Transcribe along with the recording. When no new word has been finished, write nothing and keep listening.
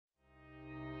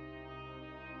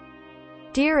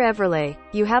Dear Everleigh,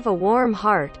 you have a warm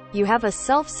heart, you have a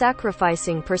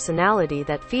self-sacrificing personality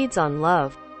that feeds on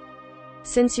love.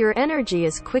 Since your energy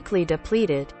is quickly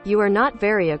depleted, you are not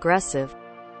very aggressive.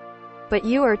 But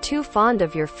you are too fond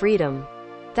of your freedom.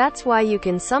 That's why you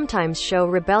can sometimes show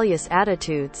rebellious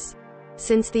attitudes.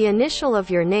 Since the initial of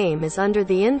your name is under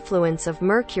the influence of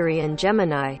Mercury and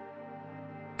Gemini,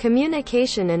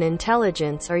 communication and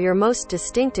intelligence are your most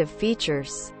distinctive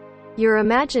features. Your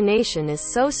imagination is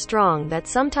so strong that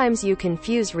sometimes you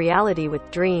confuse reality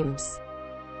with dreams.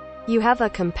 You have a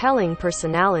compelling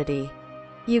personality.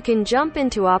 You can jump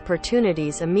into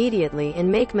opportunities immediately and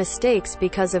make mistakes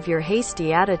because of your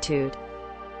hasty attitude.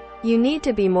 You need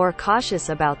to be more cautious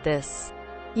about this.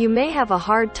 You may have a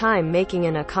hard time making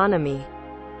an economy.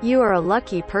 You are a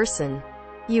lucky person.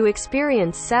 You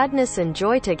experience sadness and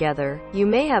joy together. You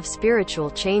may have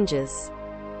spiritual changes.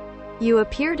 You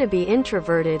appear to be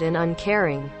introverted and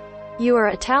uncaring. You are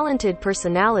a talented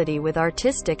personality with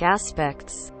artistic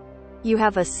aspects. You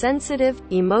have a sensitive,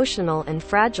 emotional, and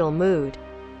fragile mood.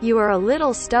 You are a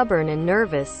little stubborn and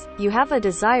nervous. You have a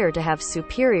desire to have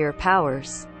superior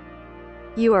powers.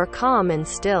 You are calm and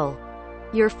still.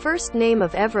 Your first name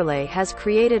of Everleigh has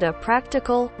created a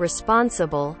practical,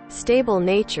 responsible, stable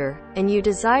nature, and you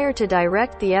desire to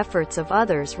direct the efforts of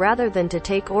others rather than to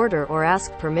take order or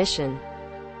ask permission.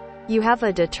 You have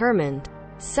a determined,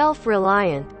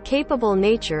 self-reliant, capable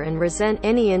nature and resent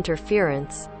any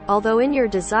interference, although in your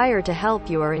desire to help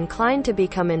you are inclined to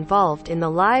become involved in the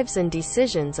lives and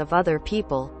decisions of other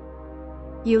people.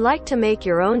 You like to make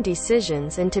your own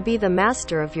decisions and to be the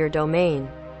master of your domain.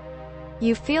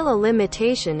 You feel a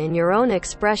limitation in your own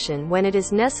expression when it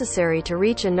is necessary to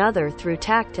reach another through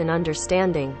tact and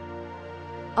understanding.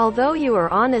 Although you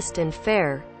are honest and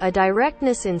fair, a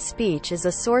directness in speech is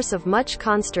a source of much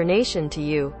consternation to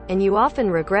you, and you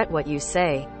often regret what you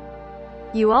say.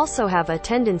 You also have a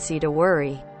tendency to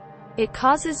worry. It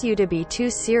causes you to be too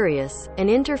serious, and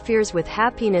interferes with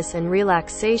happiness and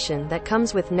relaxation that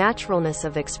comes with naturalness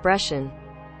of expression.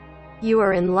 You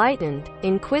are enlightened,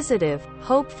 inquisitive,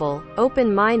 hopeful,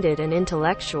 open-minded and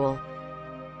intellectual.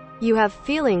 You have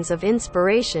feelings of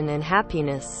inspiration and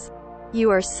happiness. You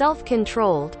are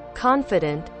self-controlled,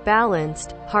 confident,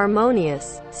 balanced,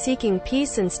 harmonious, seeking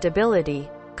peace and stability,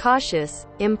 cautious,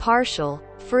 impartial,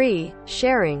 free,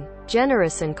 sharing,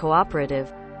 generous and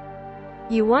cooperative.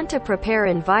 You want to prepare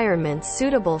environments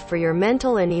suitable for your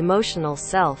mental and emotional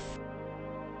self.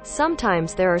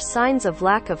 Sometimes there are signs of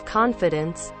lack of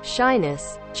confidence,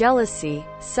 shyness, jealousy,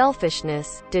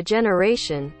 selfishness,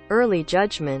 degeneration, early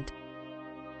judgment,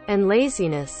 and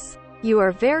laziness. You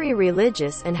are very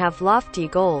religious and have lofty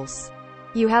goals.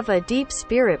 You have a deep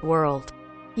spirit world.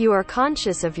 You are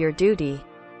conscious of your duty.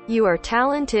 You are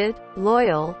talented,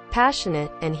 loyal,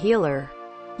 passionate, and healer.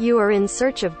 You are in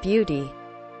search of beauty,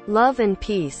 love and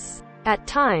peace. At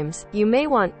times, you may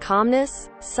want calmness,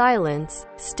 silence,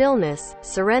 stillness,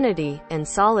 serenity, and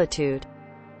solitude.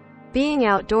 Being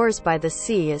outdoors by the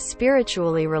sea is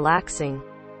spiritually relaxing.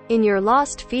 In your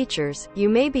lost features, you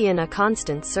may be in a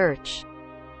constant search.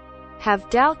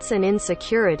 Have doubts and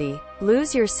insecurity,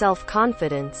 lose your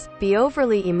self-confidence, be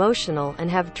overly emotional and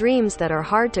have dreams that are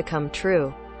hard to come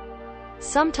true.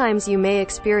 Sometimes you may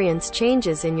experience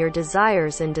changes in your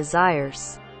desires and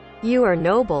desires. You are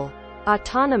noble,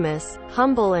 autonomous,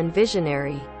 humble and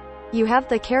visionary. You have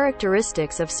the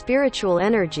characteristics of spiritual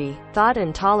energy, thought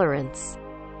and tolerance.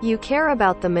 You care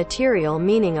about the material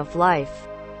meaning of life.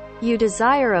 You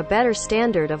desire a better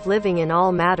standard of living in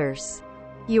all matters.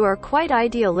 You are quite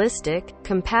idealistic,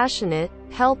 compassionate,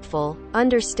 helpful,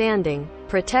 understanding,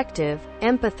 protective,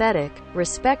 empathetic,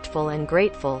 respectful and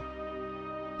grateful.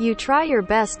 You try your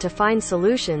best to find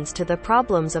solutions to the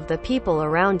problems of the people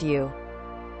around you.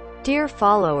 Dear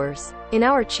followers, in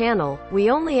our channel, we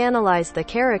only analyze the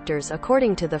characters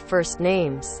according to the first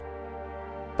names.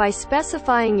 By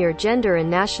specifying your gender and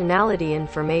nationality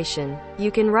information, you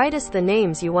can write us the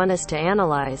names you want us to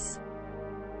analyze.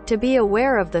 To be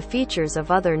aware of the features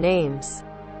of other names,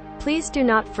 please do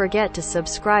not forget to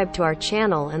subscribe to our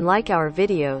channel and like our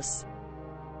videos.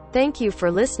 Thank you for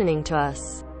listening to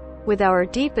us. With our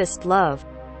deepest love,